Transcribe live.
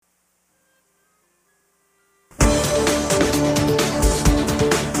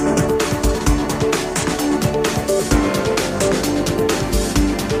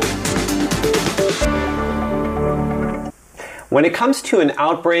When it comes to an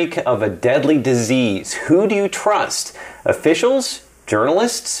outbreak of a deadly disease, who do you trust? Officials,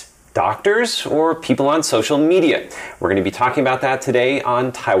 journalists, doctors, or people on social media? We're going to be talking about that today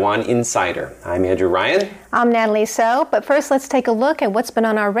on Taiwan Insider. I'm Andrew Ryan. I'm Natalie So, but first let's take a look at what's been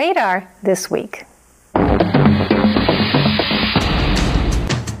on our radar this week.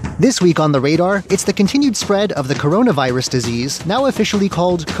 This week on the radar, it's the continued spread of the coronavirus disease, now officially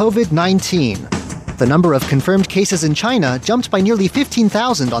called COVID-19. The number of confirmed cases in China jumped by nearly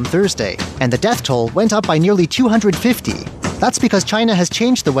 15,000 on Thursday, and the death toll went up by nearly 250. That's because China has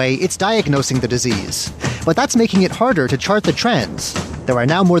changed the way it's diagnosing the disease. But that's making it harder to chart the trends. There are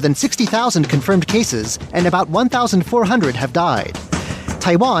now more than 60,000 confirmed cases, and about 1,400 have died.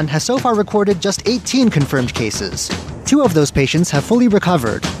 Taiwan has so far recorded just 18 confirmed cases. 2 of those patients have fully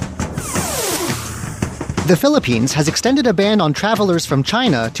recovered. The Philippines has extended a ban on travelers from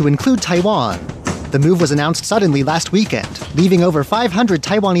China to include Taiwan. The move was announced suddenly last weekend, leaving over 500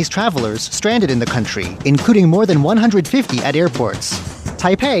 Taiwanese travelers stranded in the country, including more than 150 at airports.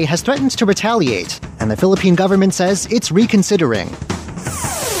 Taipei has threatened to retaliate, and the Philippine government says it's reconsidering.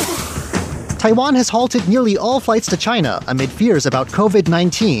 Taiwan has halted nearly all flights to China amid fears about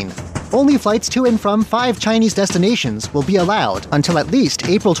COVID-19. Only flights to and from 5 Chinese destinations will be allowed until at least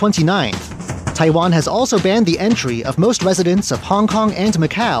April 29th. Taiwan has also banned the entry of most residents of Hong Kong and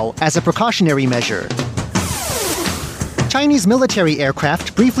Macau as a precautionary measure. Chinese military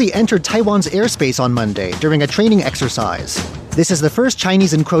aircraft briefly entered Taiwan's airspace on Monday during a training exercise. This is the first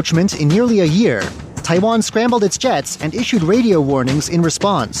Chinese encroachment in nearly a year. Taiwan scrambled its jets and issued radio warnings in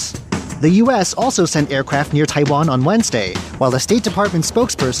response. The U.S. also sent aircraft near Taiwan on Wednesday, while a State Department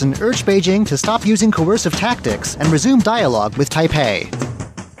spokesperson urged Beijing to stop using coercive tactics and resume dialogue with Taipei.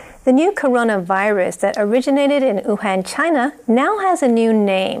 The new coronavirus that originated in Wuhan, China, now has a new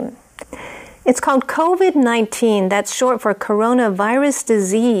name. It's called COVID-19. That's short for Coronavirus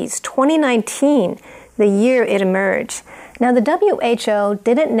Disease 2019, the year it emerged. Now, the WHO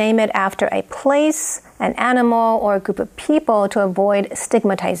didn't name it after a place, an animal, or a group of people to avoid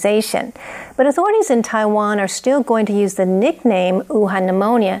stigmatization. But authorities in Taiwan are still going to use the nickname Wuhan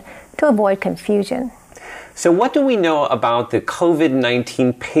pneumonia to avoid confusion. So what do we know about the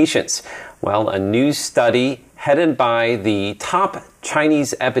COVID-19 patients? Well, a new study headed by the top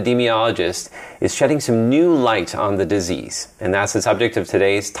Chinese epidemiologist is shedding some new light on the disease. And that's the subject of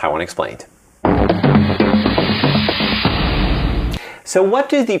today's Taiwan Explained. So what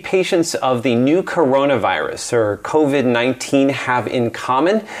do the patients of the new coronavirus, or COVID-19, have in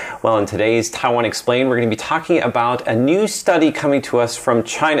common? Well, in today's Taiwan Explained, we're going to be talking about a new study coming to us from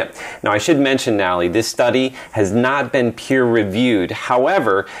China. Now, I should mention, Nally, this study has not been peer-reviewed.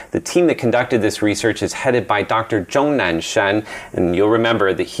 However, the team that conducted this research is headed by Dr. Zhong Nanshan, and you'll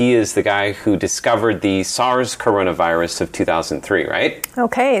remember that he is the guy who discovered the SARS coronavirus of 2003, right?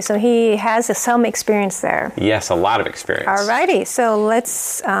 Okay, so he has some experience there. Yes, a lot of experience. All righty, so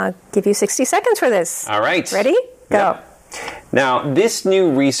let's give you 60 seconds for this. All right. Ready? Go. Yep. Now, this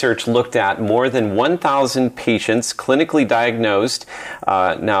new research looked at more than 1,000 patients clinically diagnosed.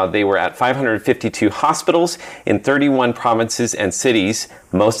 Now, they were at 552 hospitals in 31 provinces and cities.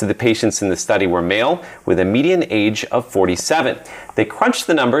 Most of the patients in the study were male, with a median age of 47. They crunched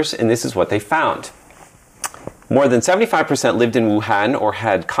the numbers, and this is what they found. More than 75% lived in Wuhan or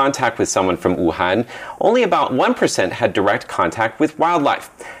had contact with someone from Wuhan. Only about 1% had direct contact with wildlife.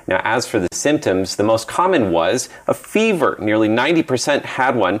 Now, as for the symptoms, the most common was a fever. Nearly 90%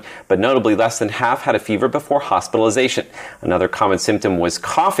 had one, but notably less than half had a fever before hospitalization. Another common symptom was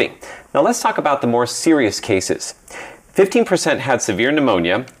coughing. Now, let's talk about the more serious cases. 15% had severe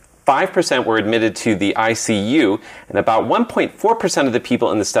pneumonia. 5% were admitted to the ICU, and about 1.4% of the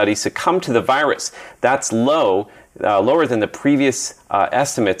people in the study succumbed to the virus. That's lower than the previous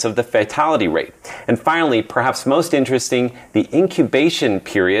estimates of the fatality rate. And finally, perhaps most interesting, the incubation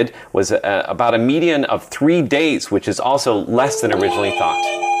period was about a median of 3 days, which is also less than originally thought.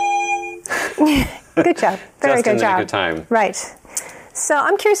 Good job. Very good job. Just in the nick of time. Right. So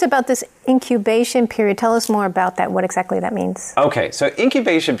I'm curious about this incubation period. Tell us more about that, what exactly that means. Okay, so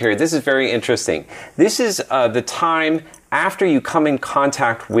incubation period, this is very interesting. This is the time after you come in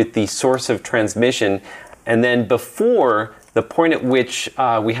contact with the source of transmission and then before the point at which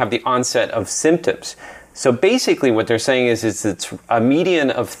we have the onset of symptoms. So basically what they're saying is it's a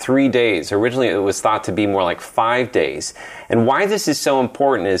median of 3 days. Originally it was thought to be more like 5 days. And why this is so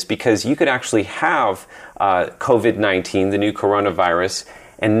important is because you could actually have COVID-19, the new coronavirus,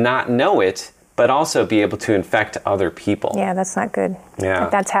 and not know it, but also be able to infect other people. Yeah, that's not good. Yeah.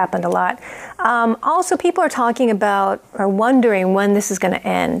 That's happened a lot. Also, people are talking about or wondering when this is going to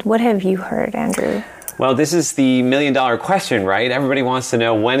end. What have you heard, Andrew? Well, this is the million-dollar question, right? Everybody wants to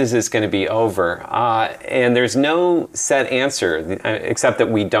know, when is this going to be over? And there's no set answer, except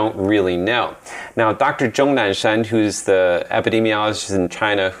that we don't really know. Now, Dr. Zhong Nanshan, who's the epidemiologist in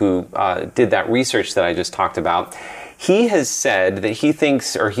China who did that research that I just talked about, he has said that he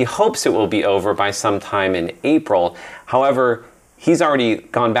thinks, or he hopes it will be over by sometime in April. However, he's already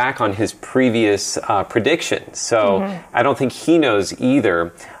gone back on his previous predictions, so I don't think he knows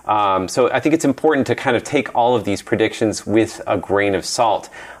either. So I think it's important to kind of take all of these predictions with a grain of salt.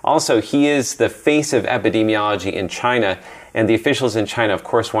 Also, he is the face of epidemiology in China, and the officials in China, of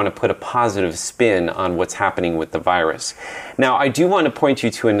course, want to put a positive spin on what's happening with the virus. Now, I do want to point you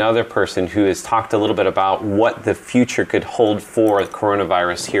to another person who has talked a little bit about what the future could hold for the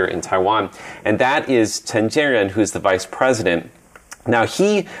coronavirus here in Taiwan, and that is Chen Jianren, who's the vice president. Now,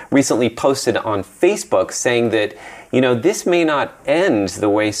 he recently posted on Facebook saying that, this may not end the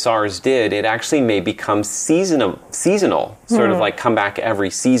way SARS did. It actually may become seasonal, sort of like come back every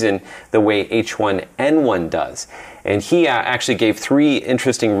season the way H1N1 does. And he actually gave 3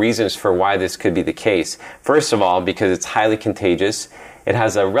 interesting reasons for why this could be the case. First of all, because it's highly contagious. It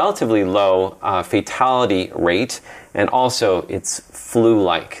has a relatively low fatality rate, and also it's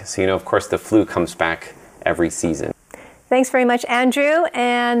flu-like. So, of course, the flu comes back every season. Thanks very much, Andrew.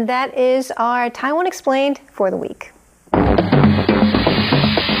 And that is our Taiwan Explained for the week.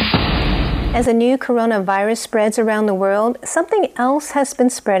 As a new coronavirus spreads around the world, something else has been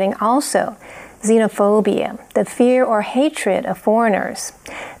spreading also: xenophobia, the fear or hatred of foreigners.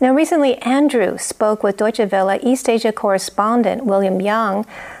 Now, recently, Andrew spoke with Deutsche Welle East Asia correspondent William Yang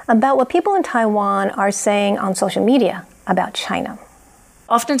about what people in Taiwan are saying on social media about China.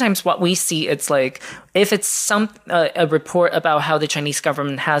 Oftentimes what we see, it's like, if it's a report about how the Chinese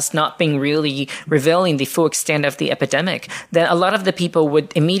government has not been really revealing the full extent of the epidemic, then a lot of the people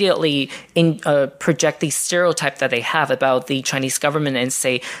would immediately project the stereotype that they have about the Chinese government and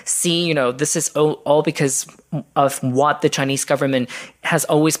say, see, this is all because of what the Chinese government has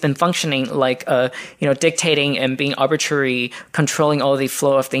always been functioning, like, dictating and being arbitrary, controlling all the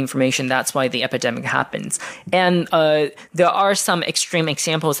flow of the information. That's why the epidemic happens. And there are some extreme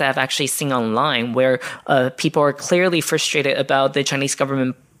examples that I've actually seen online where people are clearly frustrated about the Chinese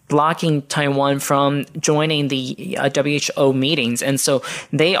government blocking Taiwan from joining the WHO meetings. And so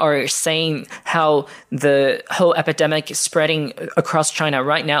they are saying how the whole epidemic is spreading across China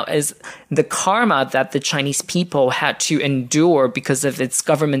right now is the karma that the Chinese people had to endure because of its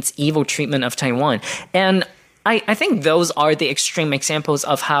government's evil treatment of Taiwan. And I think those are the extreme examples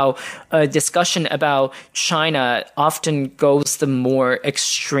of how a discussion about China often goes the more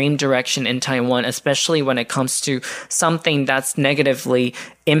extreme direction in Taiwan, especially when it comes to something that's negatively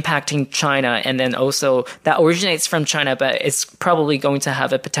impacting China, and then also that originates from China, but it's probably going to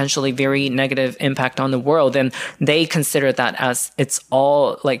have a potentially very negative impact on the world. And they consider that as it's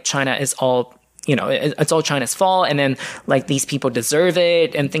all like China is all, it's all China's fault, and then like these people deserve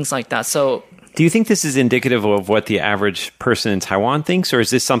it and things like that. So do you think this is indicative of what the average person in Taiwan thinks, or is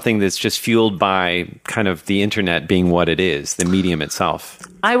this something that's just fueled by kind of the internet being what it is, the medium itself?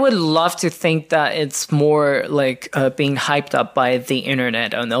 I would love to think that it's more like being hyped up by the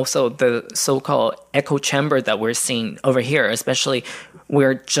internet, and also the so-called echo chamber that we're seeing over here, especially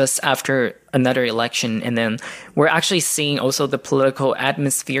we're just after another election. And then we're actually seeing also the political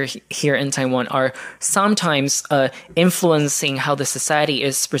atmosphere here in Taiwan are sometimes influencing how the society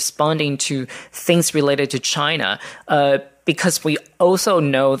is responding to things related to China. Because we also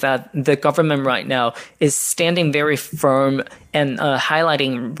know that the government right now is standing very firm and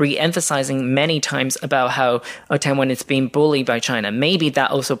highlighting, re-emphasizing many times about how Taiwan is being bullied by China. Maybe that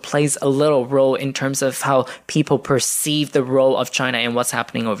also plays a little role in terms of how people perceive the role of China and what's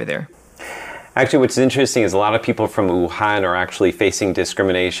happening over there. Actually, what's interesting is a lot of people from Wuhan are actually facing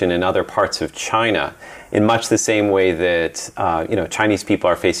discrimination in other parts of China in much the same way that Chinese people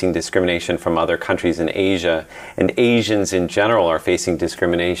are facing discrimination from other countries in Asia, and Asians in general are facing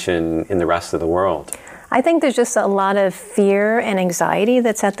discrimination in the rest of the world. I think there's just a lot of fear and anxiety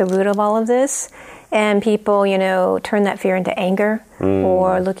that's at the root of all of this. And people, turn that fear into anger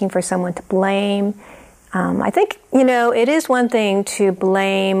or looking for someone to blame. I think, it is one thing to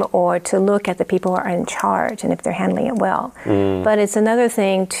blame or to look at the people who are in charge and if they're handling it well. But it's another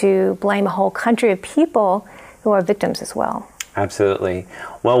thing to blame a whole country of people who are victims as well. Absolutely.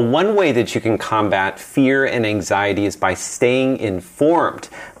 Well, one way that you can combat fear and anxiety is by staying informed.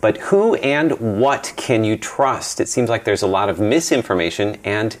 But who and what can you trust? It seems like there's a lot of misinformation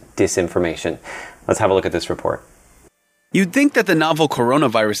and disinformation. Let's have a look at this report. You'd think that the novel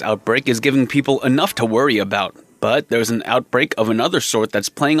coronavirus outbreak is giving people enough to worry about. But there's an outbreak of another sort that's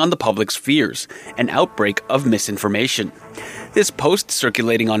playing on the public's fears, an outbreak of misinformation. This post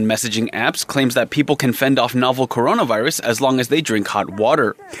circulating on messaging apps claims that people can fend off novel coronavirus as long as they drink hot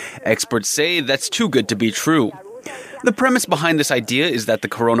water. Experts say that's too good to be true. The premise behind this idea is that the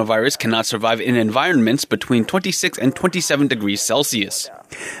coronavirus cannot survive in environments between 26 and 27 degrees Celsius.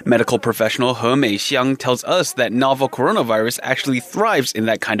 Medical professional He Meixiang tells us that novel coronavirus actually thrives in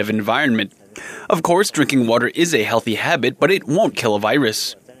that kind of environment. Of course, drinking water is a healthy habit, but it won't kill a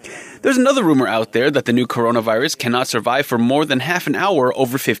virus. There's another rumor out there that the new coronavirus cannot survive for more than half an hour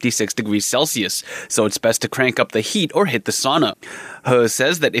over 56 degrees Celsius, so it's best to crank up the heat or hit the sauna. He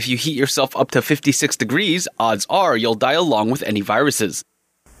says that if you heat yourself up to 56 degrees, odds are you'll die along with any viruses.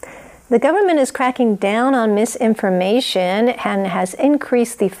 The government is cracking down on misinformation and has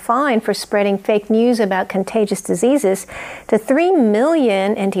increased the fine for spreading fake news about contagious diseases to 3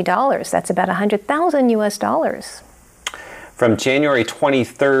 million NT dollars. That's about 100,000 US dollars. From January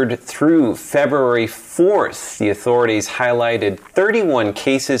 23rd through February 4th, the authorities highlighted 31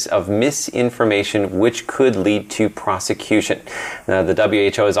 cases of misinformation which could lead to prosecution. Now, the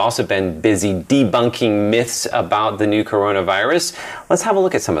WHO has also been busy debunking myths about the new coronavirus. Let's have a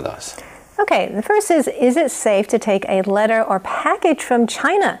look at some of those. Okay, the first is it safe to take a letter or package from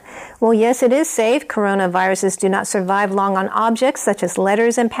China? Well, yes, it is safe. Coronaviruses do not survive long on objects such as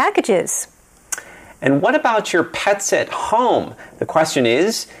letters and packages. And what about your pets at home? The question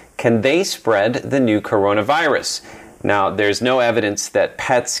is, can they spread the new coronavirus? Now, there's no evidence that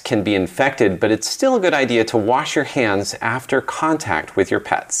pets can be infected, but it's still a good idea to wash your hands after contact with your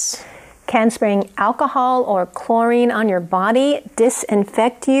pets. Can spraying alcohol or chlorine on your body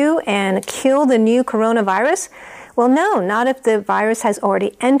disinfect you and kill the new coronavirus? Well, no, not if the virus has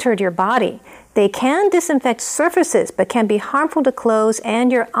already entered your body. They can disinfect surfaces, but can be harmful to clothes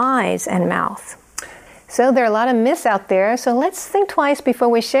and your eyes and mouth. So there are a lot of myths out there, so let's think twice before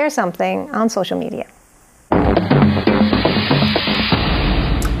we share something on social media.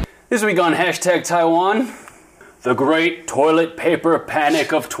 This week on Hashtag Taiwan, the great toilet paper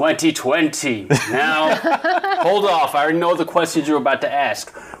panic of 2020. Now, hold off, I already know the questions you're about to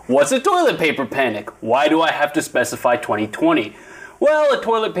ask. What's a toilet paper panic? Why do I have to specify 2020? Well, a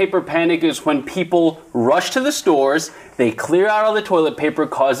toilet paper panic is when people rush to the stores, they clear out all the toilet paper,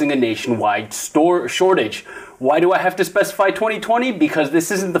 causing a nationwide shortage. Why do I have to specify 2020? Because this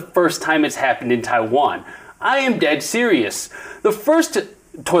isn't the first time it's happened in Taiwan. I am dead serious. The first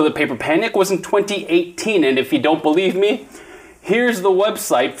toilet paper panic was in 2018, and if you don't believe me, here's the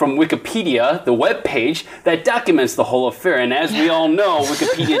website from Wikipedia, the webpage that documents the whole affair. And as we all know,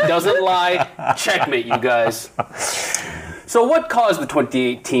 Wikipedia doesn't lie. Checkmate, you guys. So what caused the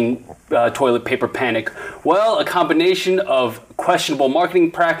 2018 toilet paper panic? Well, a combination of questionable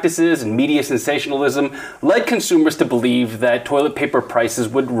marketing practices and media sensationalism led consumers to believe that toilet paper prices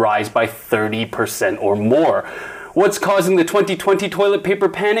would rise by 30% or more. What's causing the 2020 toilet paper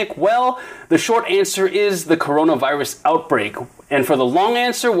panic? Well, the short answer is the coronavirus outbreak. And for the long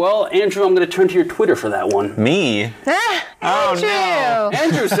answer, well, Andrew, I'm going to turn to your Twitter for that one. Me? Andrew! No.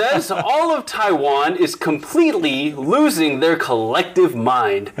 Andrew says, all of Taiwan is completely losing their collective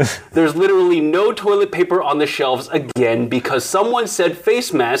mind. There's literally no toilet paper on the shelves again because someone said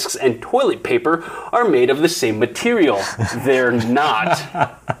face masks and toilet paper are made of the same material. They're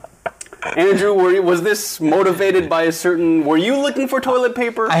not. Andrew, was this motivated by were you looking for toilet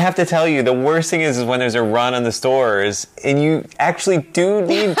paper? I have to tell you, the worst thing is when there's a run on the stores and you actually do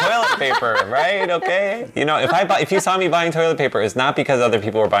need toilet paper, right? Okay? You know, if you saw me buying toilet paper, it's not because other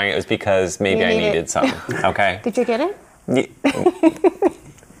people were buying it, it was because maybe I needed some, okay? Did you get it?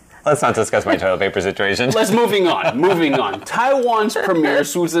 Let's not discuss my toilet paper situation. Let's moving on. Taiwan's premier,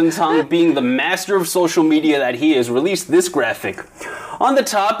 Su Zhentang, being the master of social media that he is, released this graphic. On the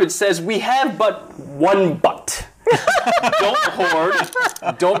top, it says, "We have but one butt." Don't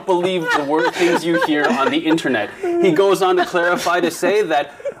hoard. Don't believe the things you hear on the internet. He goes on to clarify to say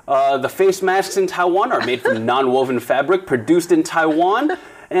that the face masks in Taiwan are made from non-woven fabric produced in Taiwan.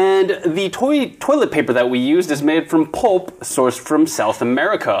 And the toilet paper that we used is made from pulp sourced from South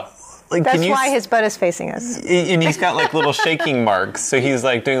America. Like, That's why his butt is facing us. And he's got like little shaking marks, so he's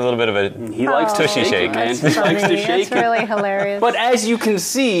like doing a little bit of a He likes to tushy shake. Man. That's He likes to shake. That's really hilarious. But as you can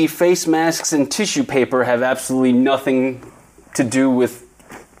see, face masks and tissue paper have absolutely nothing to do with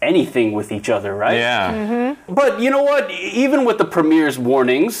anything with each other, right? Yeah. Mm-hmm. But you know what? Even with the premier's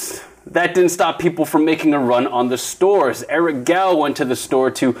warnings, That didn't stop people from making a run on the stores. Eric Gao went to the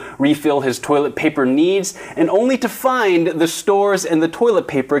store to refill his toilet paper needs, and only to find the stores and the toilet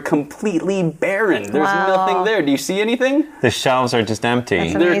paper completely barren. There's nothing there. Do you see anything? The shelves are just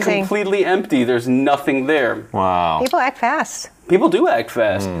empty. They're completely empty. There's nothing there. Wow. People act fast. People do act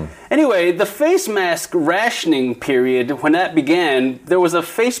fast. Anyway, the face mask rationing period, when that began, there was a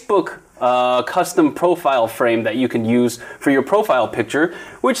Facebook custom profile frame that you can use for your profile picture,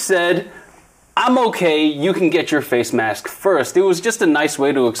 which said, "I'm okay, you can get your face mask first." It was just a nice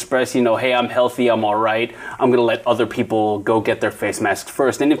way to express, hey, I'm healthy, I'm all right. I'm going to let other people go get their face masks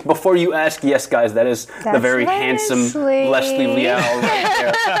first. And before you ask, yes, guys, that's the very handsome Leslie Liao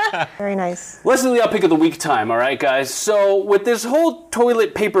right there. Very nice. Leslie Liao pick of the week time, all right, guys? So with this whole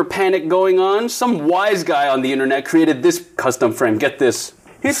toilet paper panic going on, some wise guy on the internet created this custom frame. Get this.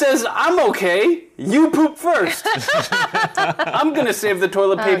 He says, "I'm okay. You poop first." I'm going to save the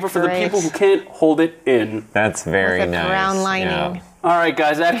toilet paper for the people who can't hold it in. That's very With a nice. brown lining. Yeah. All right,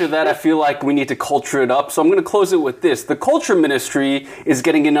 guys, after that, I feel like we need to culture it up. So I'm going to close it with this. The Culture Ministry is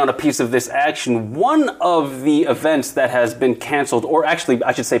getting in on a piece of this action. One of the events that has been canceled, or actually,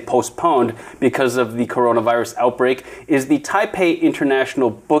 I should say postponed, because of the coronavirus outbreak, is the Taipei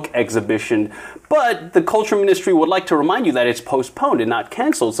International Book Exhibition. But the Culture Ministry would like to remind you that it's postponed and not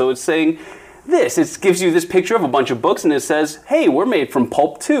canceled. So it's saying this. It gives you this picture of a bunch of books, and it says, "Hey, we're made from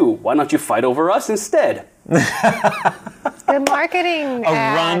pulp too. Why don't you fight over us instead?" Good marketing. A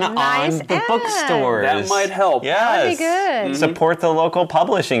run nice on the ad. bookstores. That might help. Yes. That'd be good. Support the local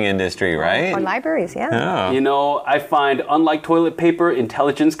publishing industry, right? Or libraries, yeah. I find, unlike toilet paper,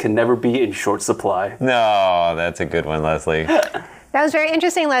 intelligence can never be in short supply. No, that's a good one, Leslie. That was very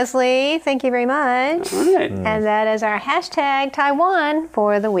interesting, Leslie. Thank you very much. All right. And that is our hashtag Taiwan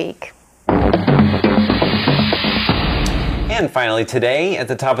for the week. And finally today, at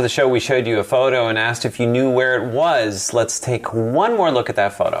the top of the show, we showed you a photo and asked if you knew where it was. Let's take one more look at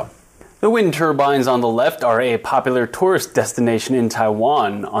that photo. The wind turbines on the left are a popular tourist destination in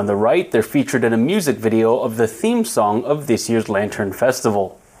Taiwan. On the right, they're featured in a music video of the theme song of this year's Lantern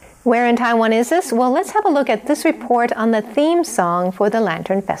Festival. Where in Taiwan is this? Well, let's have a look at this report on the theme song for the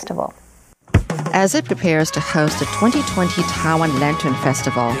Lantern Festival. As it prepares to host the 2020 Taiwan Lantern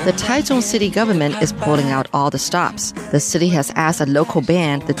Festival, the Taichung city government is pulling out all the stops. The city has asked a local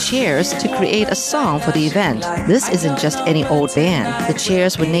band, the Chairs, to create a song for the event. This isn't just any old band. The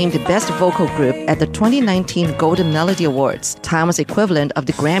Chairs were named the best vocal group at the 2019 Golden Melody Awards, Taiwan's equivalent of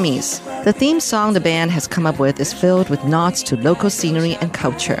the Grammys. The theme song the band has come up with is filled with nods to local scenery and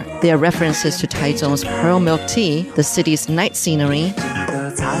culture. There are references to Taichung's pearl milk tea, the city's night scenery,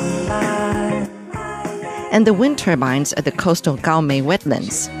 and the wind turbines at the coastal Gaomei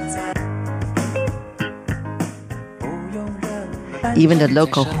wetlands. Even the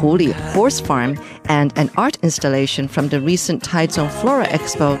local Huli horse farm and an art installation from the recent Taichung Flora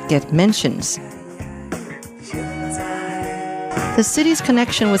Expo get mentions. The city's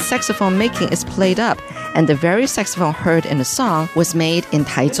connection with saxophone making is played up, and the very saxophone heard in the song was made in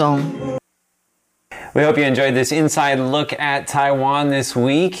Taichung. We hope you enjoyed this inside look at Taiwan this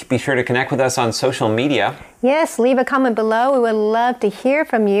week. Be sure to connect with us on social media. Yes, leave a comment below. We would love to hear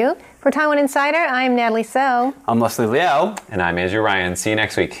from you. For Taiwan Insider, I'm Natalie So. I'm Leslie Liao. And I'm Andrew Ryan. See you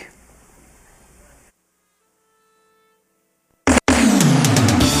next week.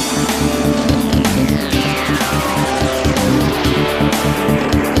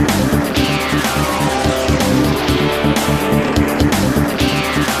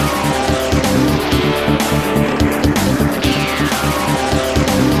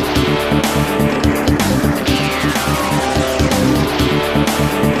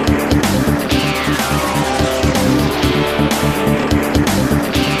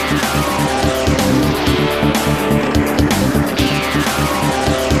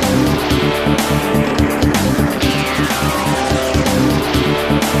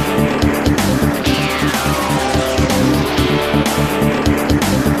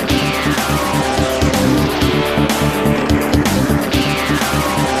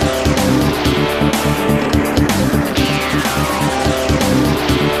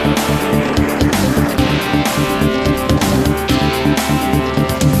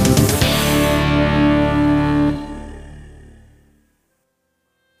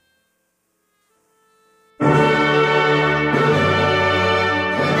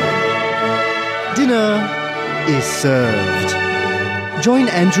 Dinner is served. Join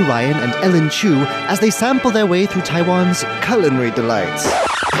Andrew Ryan and Ellen Chu as they sample their way through Taiwan's culinary delights.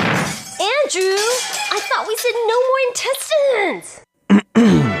 Andrew, I thought we said no more intestines.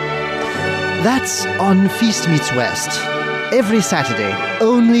 That's on Feast Meets West. every Saturday,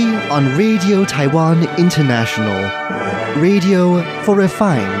 only on Radio Taiwan International. Radio for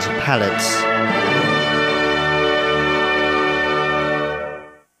refined palates.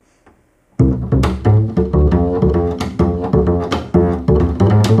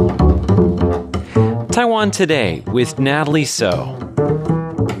 Taiwan Today with Natalie So.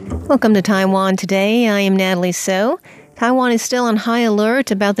 Welcome to Taiwan Today. I am Natalie So. Taiwan is still on high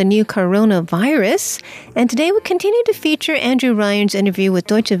alert about the new coronavirus. And today we continue to feature Andrew Ryan's interview with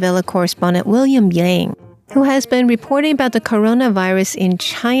Deutsche Welle correspondent William Yang, who has been reporting about the coronavirus in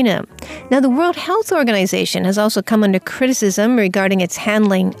China. Now, the World Health Organization has also come under criticism regarding its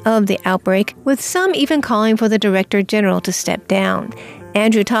handling of the outbreak, with some even calling for the Director General to step down.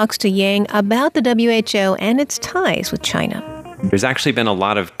 Andrew talks to Yang about the WHO and its ties with China. There's actually been a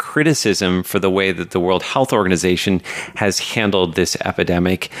lot of criticism for the way that the World Health Organization has handled this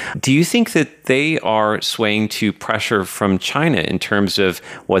epidemic. Do you think that they are swaying to pressure from China in terms of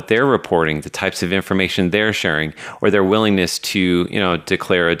what they're reporting, the types of information they're sharing, or their willingness to,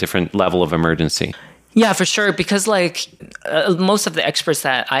 declare a different level of emergency? Yeah, for sure. Because most of the experts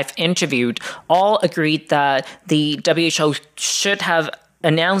that I've interviewed all agreed that the WHO should have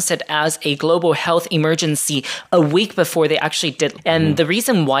announced it as a global health emergency a week before they actually did. And the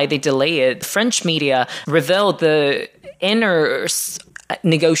reason why they delay it, French media revealed the inner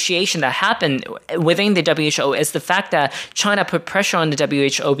negotiation that happened within the WHO is the fact that China put pressure on the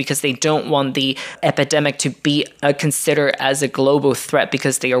WHO because they don't want the epidemic to be considered as a global threat,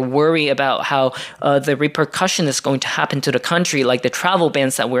 because they are worried about how the repercussion is going to happen to the country, like the travel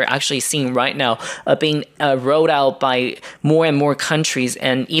bans that we're actually seeing right now being rolled out by more and more countries,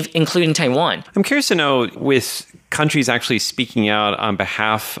 and including Taiwan. I'm curious to know, with countries actually speaking out on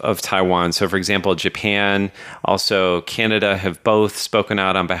behalf of Taiwan. So, for example, Japan, also Canada have both spoken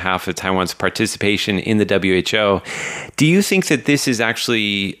out on behalf of Taiwan's participation in the WHO. Do you think that this is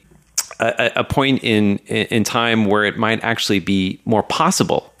actually a point in time where it might actually be more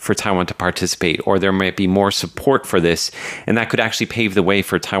possible for Taiwan to participate, or there might be more support for this, and that could actually pave the way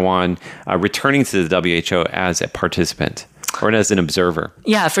for Taiwan returning to the WHO as a participant? Or as an observer?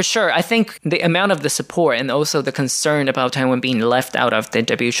 Yeah, for sure. I think the amount of the support and also the concern about Taiwan being left out of the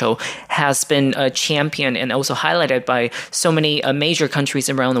WHO has been championed and also highlighted by so many major countries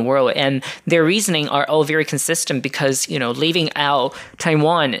around the world. And their reasoning are all very consistent because, leaving out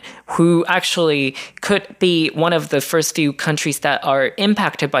Taiwan, who actually could be one of the first few countries that are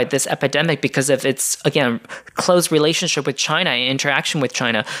impacted by this epidemic because of its, again, close relationship with China and interaction with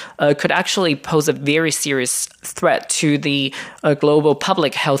China, could actually pose a very serious threat to the global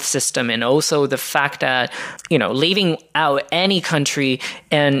public health system. And also the fact that, leaving out any country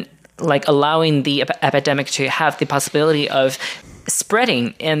and allowing the epidemic to have the possibility of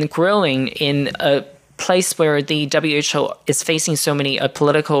spreading and growing in a place where the WHO is facing so many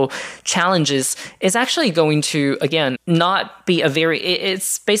political challenges is actually going to, again, not be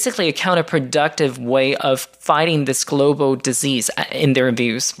it's basically a counterproductive way of fighting this global disease in their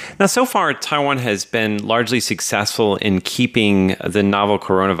views. Now, so far, Taiwan has been largely successful in keeping the novel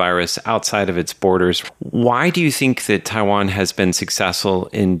coronavirus outside of its borders. Why do you think that Taiwan has been successful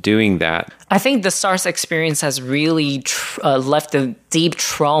in doing that? I think the SARS experience has really left a deep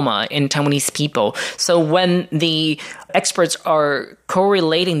trauma in Taiwanese people. So when the experts are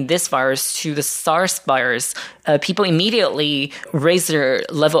correlating this virus to the SARS virus, people immediately raise their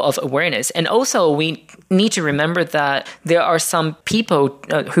level of awareness. And also, we need to remember that there are some people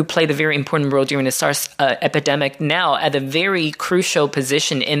who played a very important role during the SARS epidemic now at a very crucial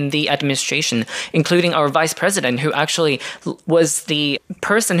position in the administration, including our vice president, who actually was the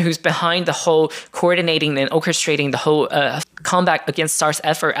person who's behind the whole coordinating and orchestrating the whole combat against SARS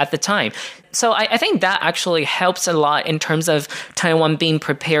effort at the time. So I think that actually helps a lot in terms of Taiwan being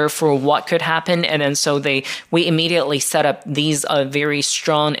prepared for what could happen. And then we immediately set up these very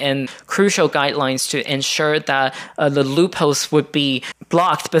strong and crucial guidelines to ensure that the loopholes would be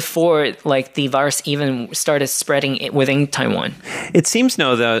blocked before the virus even started spreading within Taiwan. It seems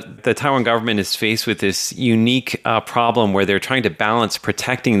now that the Taiwan government is faced with this unique problem where they're trying to balance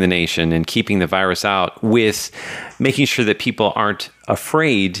protecting the nation and keeping the virus out with making sure that people aren't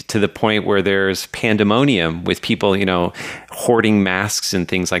afraid to the point where there's pandemonium with people, hoarding masks and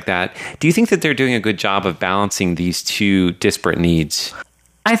things like that. Do you think that they're doing a good job of balancing these two disparate needs?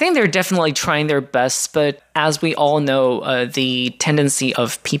 I think they're definitely trying their best, but as we all know, the tendency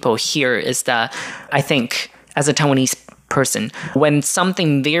of people here is that I think as a Taiwanese person, when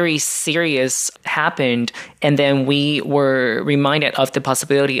something very serious happened and then we were reminded of the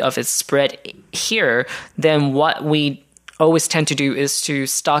possibility of its spread here, then what we always tend to do is to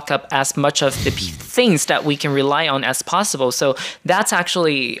stock up as much of the things that we can rely on as possible. So that's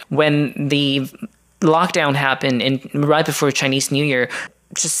actually when the lockdown happened right before Chinese New Year.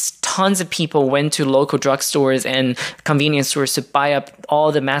 Just tons of people went to local drugstores and convenience stores to buy up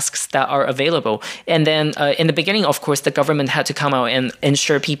all the masks that are available. And then in the beginning, of course, the government had to come out and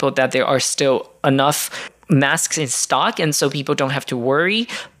ensure people that there are still enough masks in stock, and so people don't have to worry.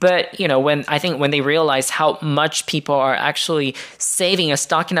 But when they realize how much people are actually saving and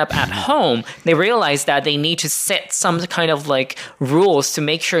stocking up at home, they realize that they need to set some kind of rules to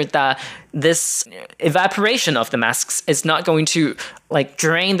make sure that this evaporation of the masks is not going to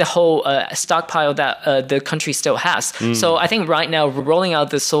drain the whole stockpile that the country still has. So I think right now rolling out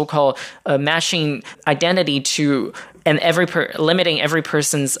the so-called matching identity to and limiting every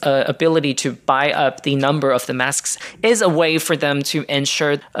person's ability to buy up the number of the masks is a way for them to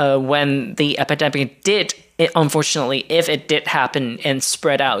ensure when the epidemic unfortunately, if it did happen and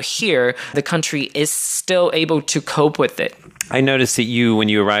spread out here, the country is still able to cope with it. I noticed that when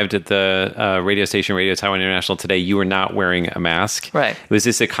you arrived at the radio station, Radio Taiwan International today, you were not wearing a mask. Right. Was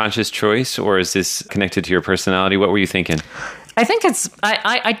this a conscious choice, or is this connected to your personality? What were you thinking? I think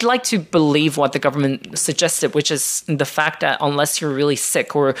I'd like to believe what the government suggested, which is the fact that unless you're really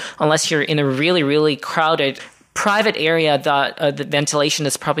sick or unless you're in a really, really crowded private area that the ventilation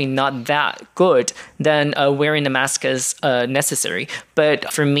is probably not that good, then wearing the mask is necessary.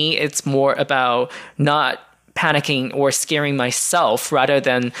 But for me, it's more about not panicking or scaring myself rather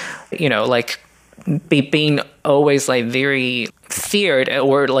than, being always very feared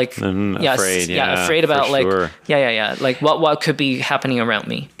or afraid about what could be happening around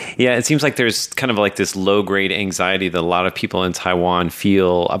me. Yeah, it seems like there's kind of this low-grade anxiety that a lot of people in Taiwan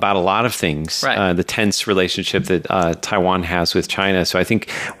feel about a lot of things. Right. The tense relationship that Taiwan has with China. So I think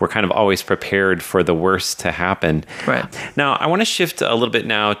we're kind of always prepared for the worst to happen. Right. Now, I want to shift a little bit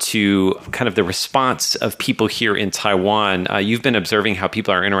now to kind of the response of people here in Taiwan. You've been observing how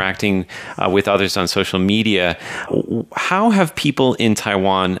people are interacting with others on social media. How have people in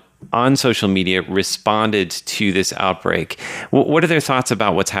Taiwan on social media responded to this outbreak? What are their thoughts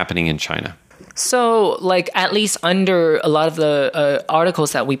about what's happening in China? So, at least under a lot of the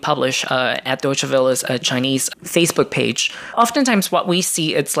articles that we publish at Deutsche Welle's Chinese Facebook page, oftentimes what we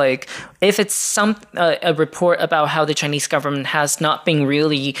see, it's if it's a report about how the Chinese government has not been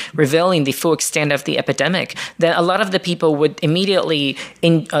really revealing the full extent of the epidemic, then a lot of the people would immediately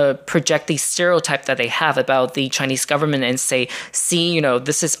project the stereotype that they have about the Chinese government and say, see,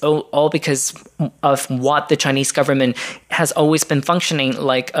 this is all because of what the Chinese government has always been functioning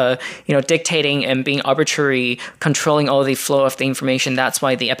dictating and being arbitrary, controlling all the flow of the information. That's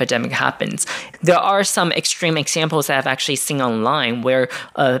why the epidemic happens. There are some extreme examples that I've actually seen online where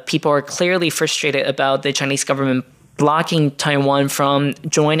people are clearly frustrated about the Chinese government blocking Taiwan from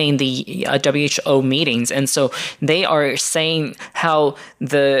joining the WHO meetings. And so they are saying how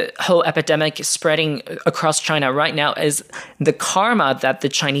the whole epidemic is spreading across China right now is the karma that the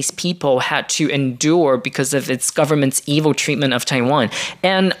Chinese people had to endure because of its government's evil treatment of Taiwan.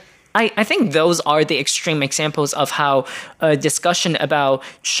 And I think those are the extreme examples of how a discussion about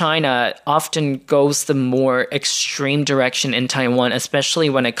China often goes the more extreme direction in Taiwan, especially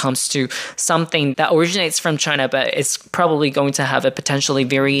when it comes to something that originates from China, but is probably going to have a potentially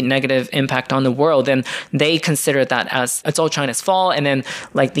very negative impact on the world. And they consider that as it's all China's fault, and then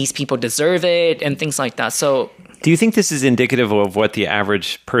these people deserve it and things like that. So do you think this is indicative of what the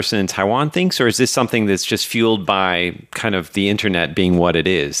average person in Taiwan thinks, or is this something that's just fueled by kind of the internet being what it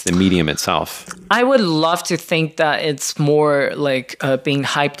is, the medium itself? I would love to think that it's more being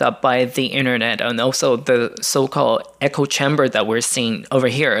hyped up by the internet and also the so-called echo chamber that we're seeing over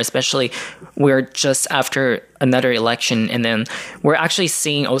here, especially we're just after another election. And then we're actually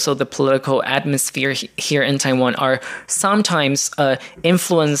seeing also the political atmosphere here in Taiwan are sometimes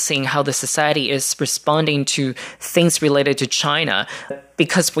influencing how the society is responding to things related to China.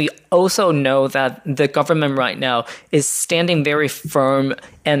 Because we also know that the government right now is standing very firm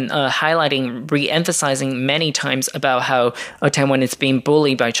and re-emphasizing many times about how Taiwan is being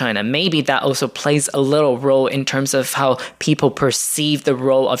bullied by China. Maybe that also plays a little role in terms of how people perceive the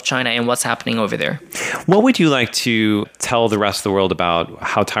role of China and what's happening over there. What would you like to tell the rest of the world about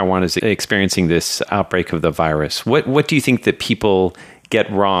how Taiwan is experiencing this outbreak of the virus? What do you think that people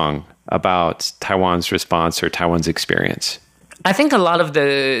get wrong about Taiwan's response or Taiwan's experience? I think a lot of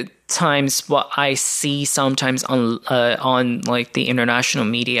the times what I see sometimes on the international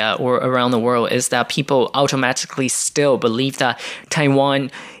media or around the world is that people automatically still believe that Taiwan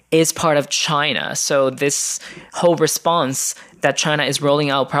is part of China. So this whole response that China is rolling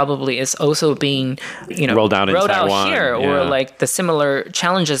out probably is also being, rolled out here, yeah. or like the similar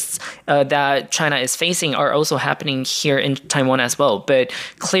challenges that China is facing are also happening here in Taiwan as well. But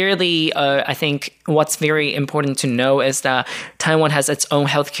clearly, I think what's very important to know is that Taiwan has its own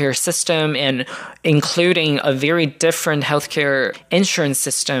healthcare system, and including a very different healthcare insurance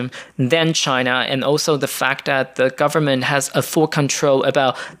system than China, and also the fact that the government has a full control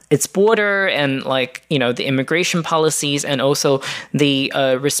about its border and the immigration policies, and also the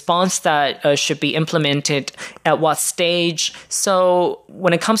response that should be implemented at what stage. So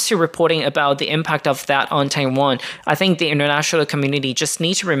when it comes to reporting about the impact of that on Taiwan, I think the international community just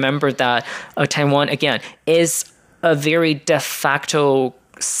needs to remember that Taiwan, again, is a very de facto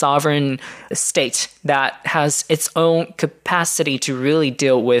sovereign state that has its own capacity to really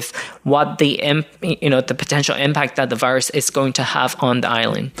deal with what the potential impact that the virus is going to have on the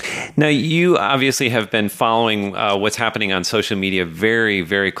island. Now, you obviously have been following what's happening on social media very,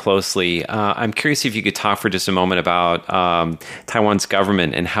 very closely. I'm curious if you could talk for just a moment about Taiwan's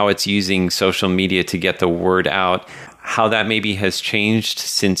government and how it's using social media to get the word out, how that maybe has changed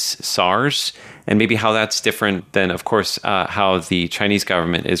since SARS, and maybe how that's different than, of course, how the Chinese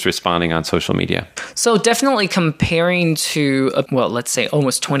government is responding on social media. So definitely comparing to, let's say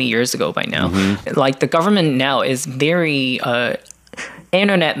almost 20 years ago by now, like the government now is very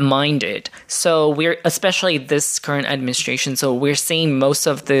internet minded. So we're, especially this current administration, so we're seeing most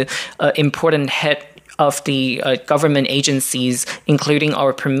of the important head of the government agencies, including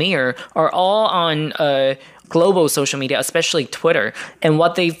our premier, are all on global social media, especially Twitter. And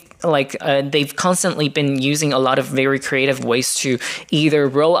what they've constantly been using a lot of very creative ways to either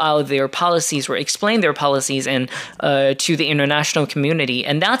roll out their policies or explain their policies and to the international community.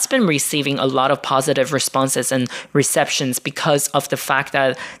 And that's been receiving a lot of positive responses and receptions because of the fact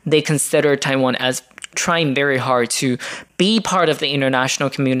that they consider Taiwan as trying very hard to be part of the international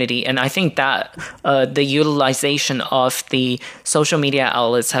community. And I think that the utilization of the social media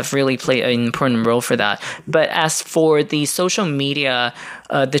outlets have really played an important role for that. But as for the social media,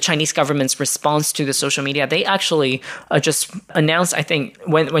 the Chinese government's response to the social media, they actually just announced, I think,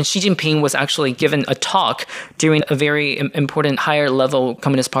 when Xi Jinping was actually given a talk during a very important higher level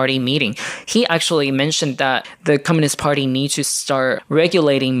Communist Party meeting, he actually mentioned that the Communist Party needs to start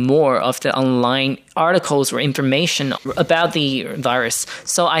regulating more of the online articles or information about the virus.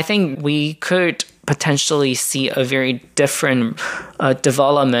 So I think we could potentially see a very different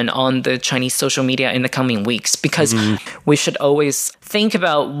development on the Chinese social media in the coming weeks, because we should always think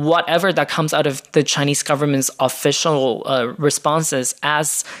about whatever that comes out of the Chinese government's official responses.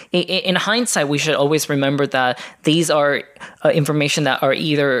 As in hindsight, we should always remember that these are information that are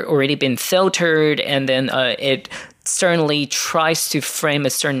either already been filtered, and then it certainly tries to frame a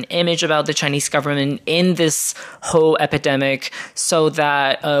certain image about the Chinese government in this whole epidemic, so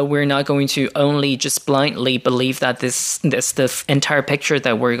that we're not going to only just blindly believe that this the entire picture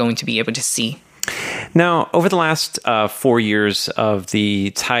that we're going to be able to see. Now, over the last 4 years of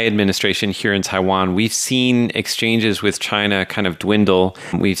the Tsai administration here in Taiwan, we've seen exchanges with China kind of dwindle.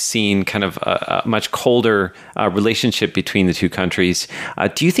 We've seen kind of a much colder relationship between the two countries.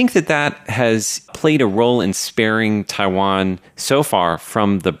 Do you think that has played a role in sparing Taiwan so far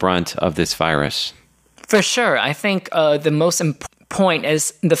from the brunt of this virus? For sure. I think the most important point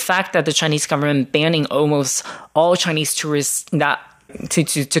is the fact that the Chinese government banning almost all Chinese tourists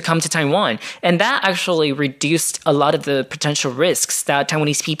to come to Taiwan. And that actually reduced a lot of the potential risks that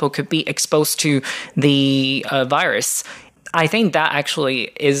Taiwanese people could be exposed to the virus. I think that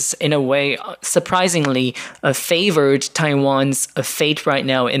actually is, in a way, surprisingly favored Taiwan's fate right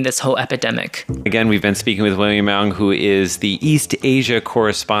now in this whole epidemic. Again, we've been speaking with William Yang, who is the East Asia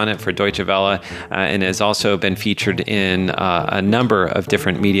correspondent for Deutsche Welle, and has also been featured in a number of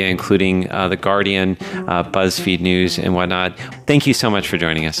different media, including The Guardian, BuzzFeed News, and whatnot. Thank you so much for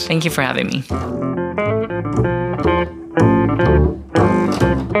joining us. Thank you for having me.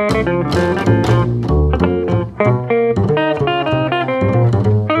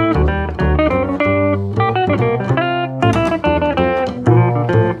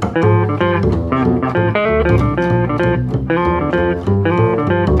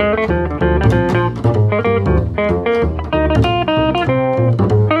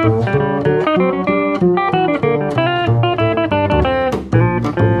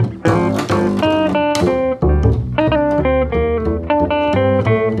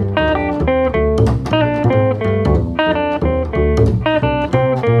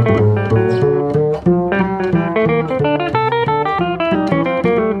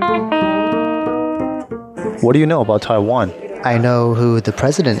 What do you know about Taiwan? I know who the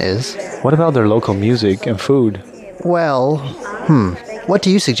president is. What about their local music and food? Well, What do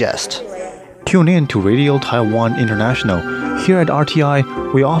you suggest? Tune in to Radio Taiwan International. Here at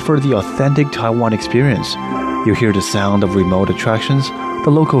RTI, we offer the authentic Taiwan experience. You hear the sound of remote attractions, the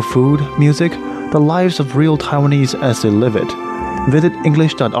local food, music, the lives of real Taiwanese as they live it. Visit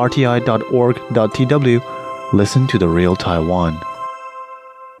english.rti.org.tw. Listen to the real Taiwan.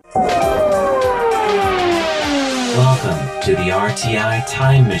 Welcome to the RTI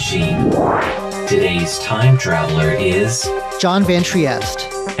Time Machine. Today's time traveler is John Van Trieste.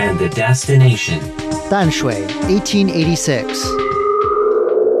 And the destination, Danshui, 1886.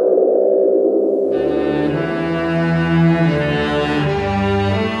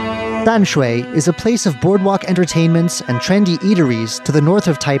 Danshui is a place of boardwalk entertainments and trendy eateries to the north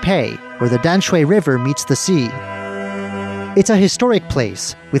of Taipei, where the Danshui River meets the sea. It's a historic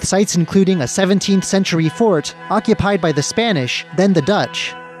place, with sites including a 17th century fort occupied by the Spanish, then the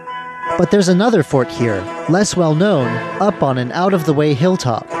Dutch. But there's another fort here, less well known, up on an out-of-the-way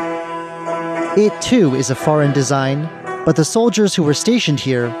hilltop. It too is a foreign design, but the soldiers who were stationed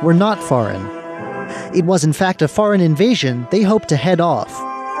here were not foreign. It was in fact a foreign invasion they hoped to head off.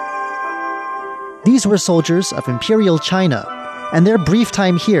 These were soldiers of Imperial China, and their brief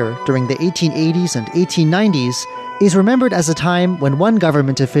time here during the 1880s and 1890s is remembered as a time when one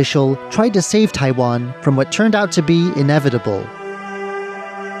government official tried to save Taiwan from what turned out to be inevitable.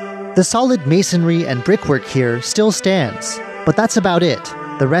 The solid masonry and brickwork here still stands, but that's about it,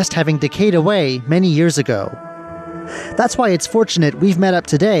 the rest having decayed away many years ago. That's why it's fortunate we've met up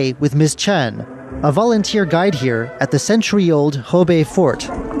today with Ms. Chen, a volunteer guide here at the century-old Hebei Fort,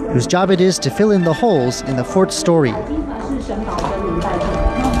 whose job it is to fill in the holes in the fort's story.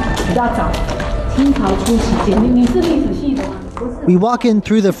 We walk in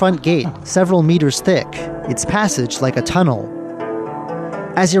through the front gate, several meters thick, its passage like a tunnel.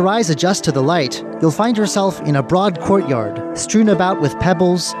 As your eyes adjust to the light, you'll find yourself in a broad courtyard, strewn about with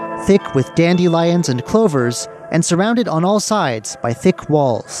pebbles, thick with dandelions and clovers, and surrounded on all sides by thick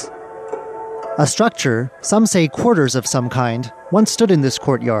walls. A structure, some say quarters of some kind, once stood in this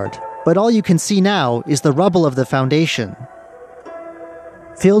courtyard, but all you can see now is the rubble of the foundation.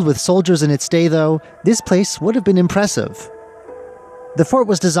 Filled with soldiers in its day, though, this place would have been impressive. The fort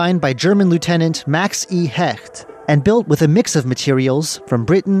was designed by German Lieutenant Max E. Hecht, and built with a mix of materials from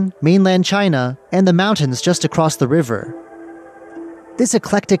Britain, mainland China, and the mountains just across the river. This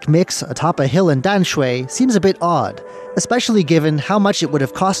eclectic mix atop a hill in Danshui seems a bit odd, especially given how much it would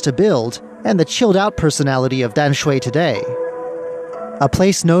have cost to build and the chilled-out personality of Danshui today. A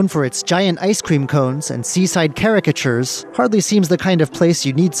place known for its giant ice cream cones and seaside caricatures hardly seems the kind of place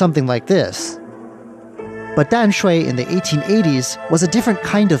you'd need something like this. But Danshui in the 1880s was a different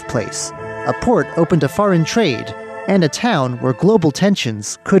kind of place, a port open to foreign trade, and a town where global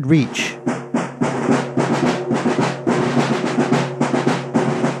tensions could reach.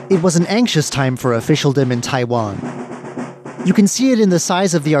 It was an anxious time for officialdom in Taiwan. You can see it in the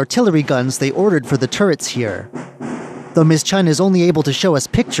size of the artillery guns they ordered for the turrets here. Though Ms. Chen is only able to show us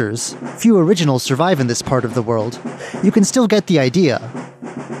pictures, few originals survive in this part of the world, you can still get the idea.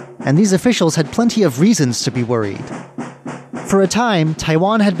 And these officials had plenty of reasons to be worried. For a time,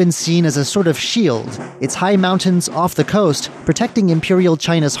 Taiwan had been seen as a sort of shield, its high mountains off the coast protecting Imperial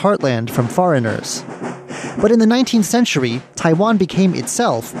China's heartland from foreigners. But in the 19th century, Taiwan became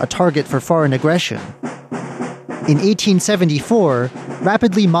itself a target for foreign aggression. In 1874,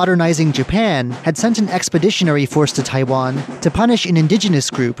 rapidly modernizing Japan had sent an expeditionary force to Taiwan to punish an indigenous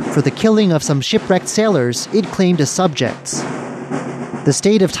group for the killing of some shipwrecked sailors it claimed as subjects. The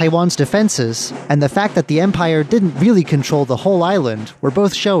state of Taiwan's defenses and the fact that the empire didn't really control the whole island were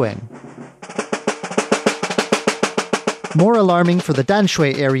both showing. More alarming for the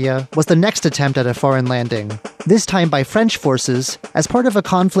Danshui area was the next attempt at a foreign landing, this time by French forces as part of a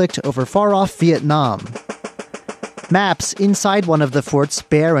conflict over far-off Vietnam. Maps inside one of the fort's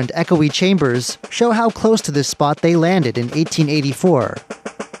bare and echoey chambers show how close to this spot they landed in 1884.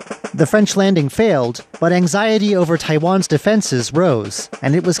 The French landing failed, but anxiety over Taiwan's defenses rose,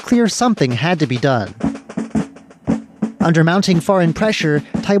 and it was clear something had to be done. Under mounting foreign pressure,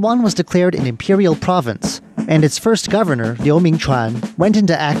 Taiwan was declared an imperial province, and its first governor, Liu Mingchuan, went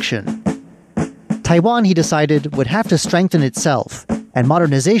into action. Taiwan, he decided, would have to strengthen itself, and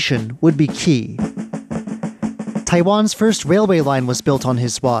modernization would be key. Taiwan's first railway line was built on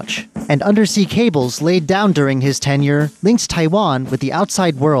his watch, and undersea cables laid down during his tenure linked Taiwan with the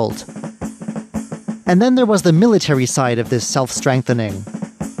outside world. And then there was the military side of this self-strengthening.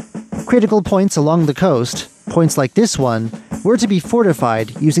 Critical points along the coast, points like this one, were to be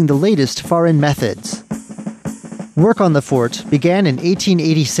fortified using the latest foreign methods. Work on the fort began in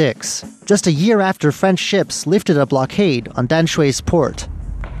 1886, just a year after French ships lifted a blockade on Danshui's port.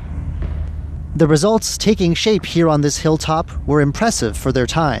 The results taking shape here on this hilltop were impressive for their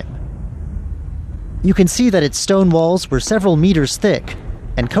time. You can see that its stone walls were several meters thick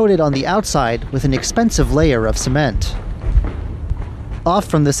and coated on the outside with an expensive layer of cement. Off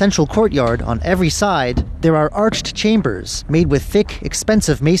from the central courtyard on every side, there are arched chambers made with thick,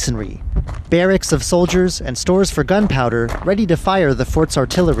 expensive masonry, barracks of soldiers and stores for gunpowder ready to fire the fort's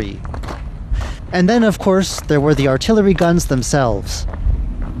artillery. And then, of course, there were the artillery guns themselves.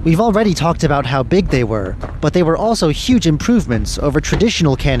 We've already talked about how big they were, but they were also huge improvements over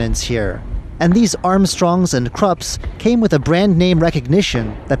traditional cannons here. And these Armstrongs and Krupps came with a brand name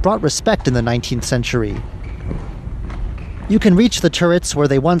recognition that brought respect in the 19th century. You can reach the turrets where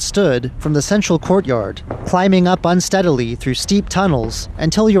they once stood from the central courtyard, climbing up unsteadily through steep tunnels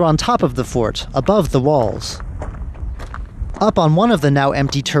until you're on top of the fort, above the walls. Up on one of the now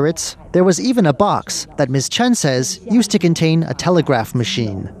empty turrets, there was even a box that Ms. Chen says used to contain a telegraph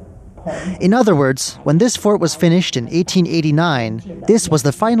machine. In other words, when this fort was finished in 1889, this was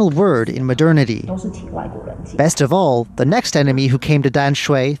the final word in modernity. Best of all, the next enemy who came to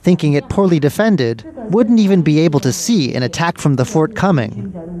Danshui thinking it poorly defended wouldn't even be able to see an attack from the fort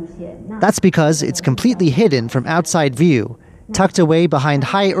coming. That's because it's completely hidden from outside view, tucked away behind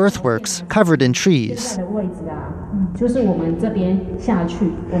high earthworks covered in trees.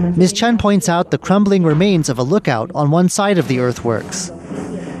 Ms. Chen points out the crumbling remains of a lookout on one side of the earthworks.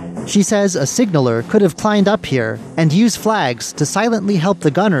 She says a signaler could have climbed up here and used flags to silently help the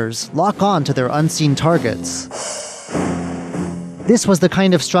gunners lock on to their unseen targets. This was the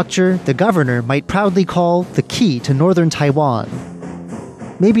kind of structure the governor might proudly call the key to northern Taiwan.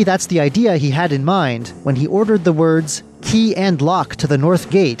 Maybe that's the idea he had in mind when he ordered the words "key and lock" to the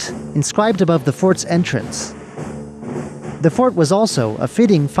north gate inscribed above the fort's entrance. The fort was also a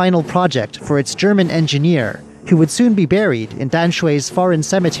fitting final project for its German engineer, who would soon be buried in Danshui's foreign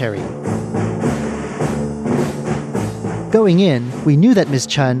cemetery. Going in, we knew that Ms.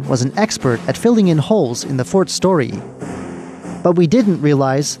 Chen was an expert at filling in holes in the fort's story. But we didn't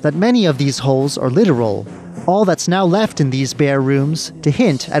realize that many of these holes are literal, all that's now left in these bare rooms to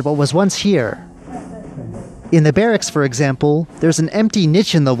hint at what was once here. In the barracks, for example, there's an empty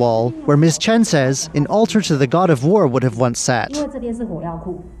niche in the wall where Ms. Chen says an altar to the god of war would have once sat.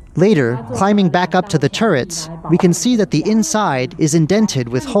 Later, climbing back up to the turrets, we can see that the inside is indented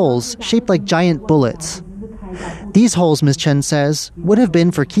with holes shaped like giant bullets. These holes, Ms. Chen says, would have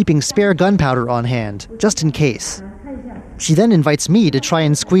been for keeping spare gunpowder on hand, just in case. She then invites me to try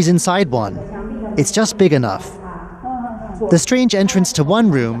and squeeze inside one. It's just big enough. The strange entrance to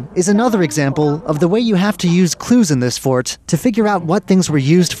one room is another example of the way you have to use clues in this fort to figure out what things were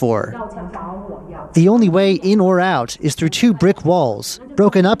used for. The only way in or out is through two brick walls,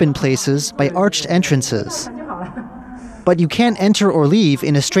 broken up in places by arched entrances. But you can't enter or leave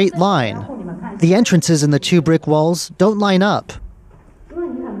in a straight line. The entrances in the two brick walls don't line up.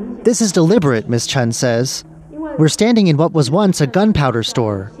 This is deliberate, Ms. Chen says. We're standing in what was once a gunpowder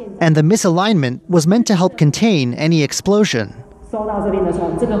store, and the misalignment was meant to help contain any explosion.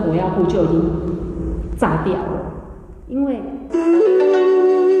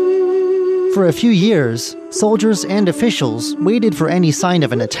 For a few years, soldiers and officials waited for any sign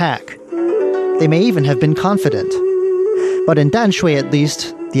of an attack. They may even have been confident. But in Danshui, at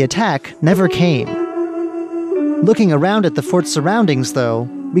least, the attack never came. Looking around at the fort's surroundings, though,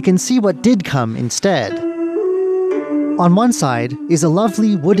 we can see what did come instead. On one side is a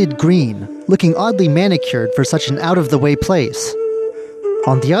lovely wooded green, looking oddly manicured for such an out-of-the-way place.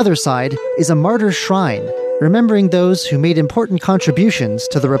 On the other side is a martyr shrine, remembering those who made important contributions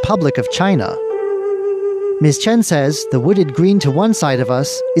to the Republic of China. Ms. Chen says the wooded green to one side of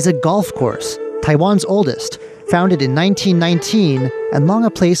us is a golf course, Taiwan's oldest, founded in 1919 and long a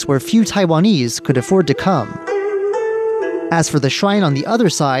place where few Taiwanese could afford to come. As for the shrine on the other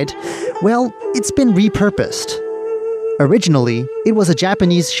side, well, it's been repurposed. Originally, it was a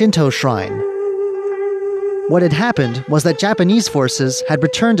Japanese Shinto shrine. What had happened was that Japanese forces had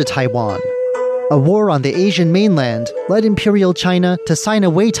returned to Taiwan. A war on the Asian mainland led Imperial China to sign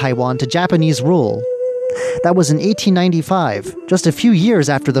away Taiwan to Japanese rule. That was in 1895, just a few years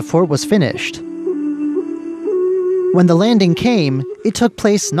after the fort was finished. When the landing came, it took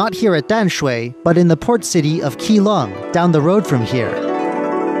place not here at Danshui, but in the port city of Keelung, down the road from here.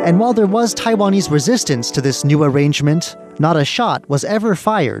 And while there was Taiwanese resistance to this new arrangement, not a shot was ever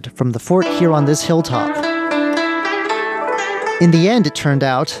fired from the fort here on this hilltop. In the end, it turned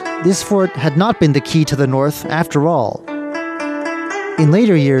out, this fort had not been the key to the north after all. In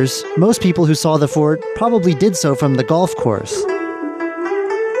later years, most people who saw the fort probably did so from the golf course.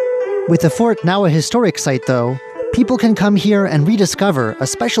 With the fort now a historic site, though, people can come here and rediscover a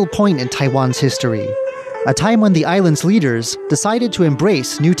special point in Taiwan's history. A time when the island's leaders decided to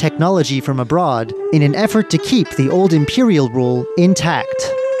embrace new technology from abroad in an effort to keep the old imperial rule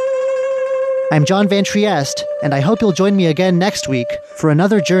intact. I'm John Van Trieste, and I hope you'll join me again next week for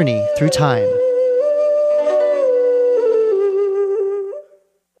another journey through time.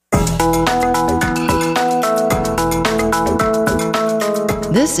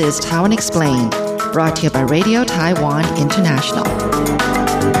 This is Taiwan Explained, brought to you by Radio Taiwan International.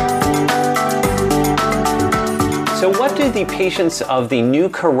 So what do the patients of the new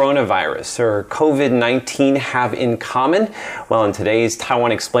coronavirus, or COVID-19, have in common? Well, in today's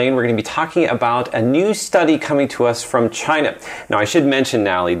Taiwan Explained, we're going to be talking about a new study coming to us from China. Now, I should mention,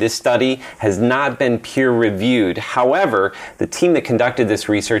 Natalie, this study has not been peer-reviewed. However, the team that conducted this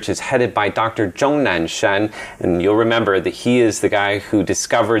research is headed by Dr. Zhongnan Shan, and you'll remember that he is the guy who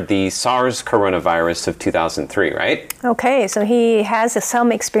discovered the SARS coronavirus of 2003, right? Okay, so he has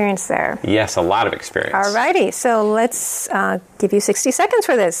some experience there. Yes, a lot of experience. All righty, so let's give you 60 seconds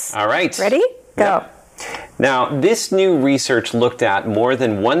for this. All right. Ready? Go. Yep. Now, this new research looked at more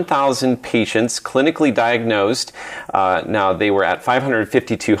than 1,000 patients clinically diagnosed. Now, they were at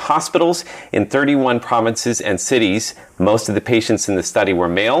 552 hospitals in 31 provinces and cities. Most of the patients in the study were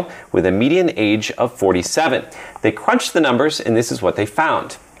male, with a median age of 47. They crunched the numbers, and this is what they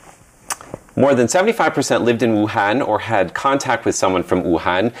found. More than 75% lived in Wuhan or had contact with someone from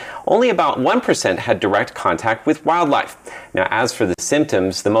Wuhan. Only about 1% had direct contact with wildlife. Now, as for the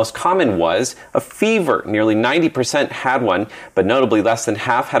symptoms, the most common was a fever. Nearly 90% had one, but notably less than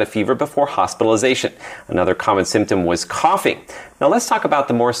half had a fever before hospitalization. Another common symptom was coughing. Now, let's talk about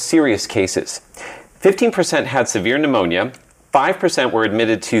the more serious cases. 15% had severe pneumonia. 5% were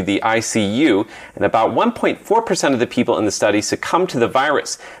admitted to the ICU, and about 1.4% of the people in the study succumbed to the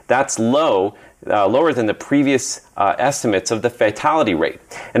virus. That's lower than the previous estimates of the fatality rate.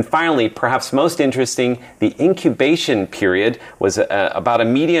 And finally, perhaps most interesting, the incubation period was about a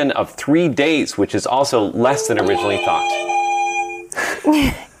median of 3 days, which is also less than originally thought.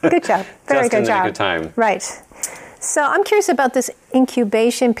 Good job. Very good job. Just in the nick of time. Right. So I'm curious about this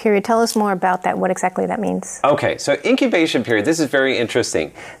incubation period. Tell us more about that, what exactly that means. Okay, so incubation period, this is very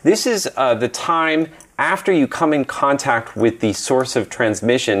interesting. This is the time after you come in contact with the source of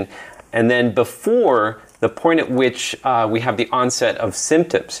transmission and then before the point at which we have the onset of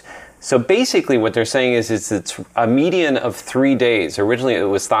symptoms. So basically what they're saying is it's a median of 3 days. Originally it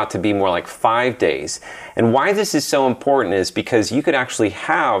was thought to be more like 5 days. And why this is so important is because you could actually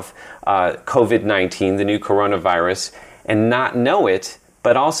have COVID-19, the new coronavirus, and not know it,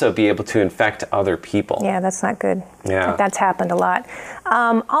 but also be able to infect other people. Yeah, that's not good. Yeah. That's happened a lot.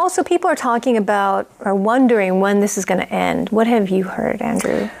 Also, people are talking about or wondering when this is going to end. What have you heard,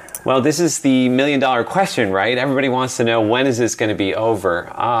 Andrew? Well, this is the million-dollar question, right? Everybody wants to know, when is this going to be over?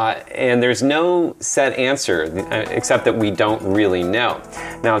 And there's no set answer, except that we don't really know.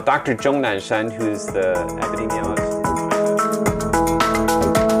 Now, Dr. Zhongnan Shan, who's the epidemiologist...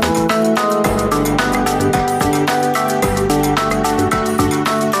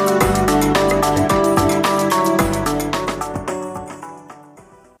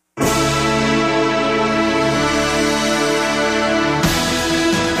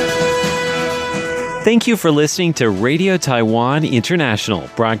 Thank you for listening to Radio Taiwan International,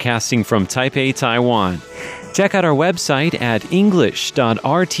 broadcasting from Taipei, Taiwan. Check out our website at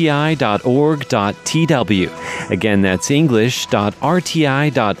english.rti.org.tw. Again, that's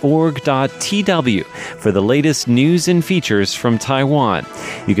english.rti.org.tw for the latest news and features from Taiwan.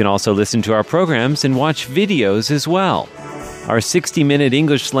 You can also listen to our programs and watch videos as well. Our 60-minute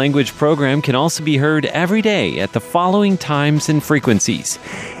English language program can also be heard every day at the following times and frequencies.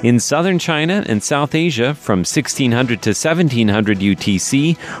 In southern China and South Asia from 1600 to 1700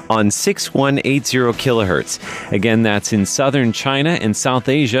 UTC on 6180 kHz. Again, that's in southern China and South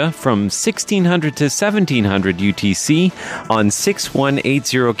Asia from 1600 to 1700 UTC on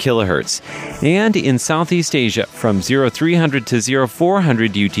 6180 kHz. And in Southeast Asia from 0300 to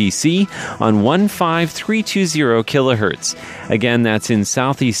 0400 UTC on 15320 kHz. Again, that's in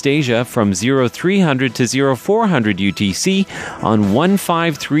Southeast Asia from 0300 to 0400 UTC on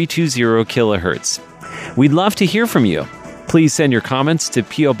 15320 kHz. We'd love to hear from you. Please send your comments to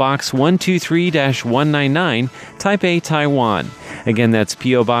P.O. Box 123-199, Taipei, Taiwan. Again, that's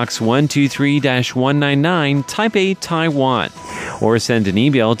P.O. Box 123-199, Taipei, Taiwan. Or send an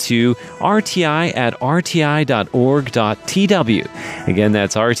email to rti@rti.org.tw. Again,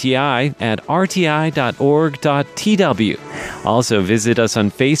 that's rti@rti.org.tw. Also, visit us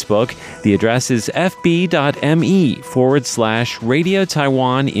on Facebook. The address is fb.me/Radio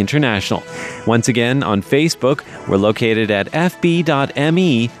Taiwan International. Once again, on Facebook, we're located at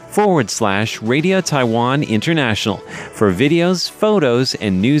fb.me/Radio Taiwan International for videos, photos,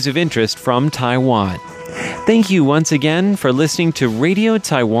 and news of interest from Taiwan. Thank you once again for listening to Radio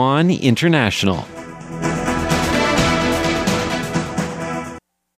Taiwan International.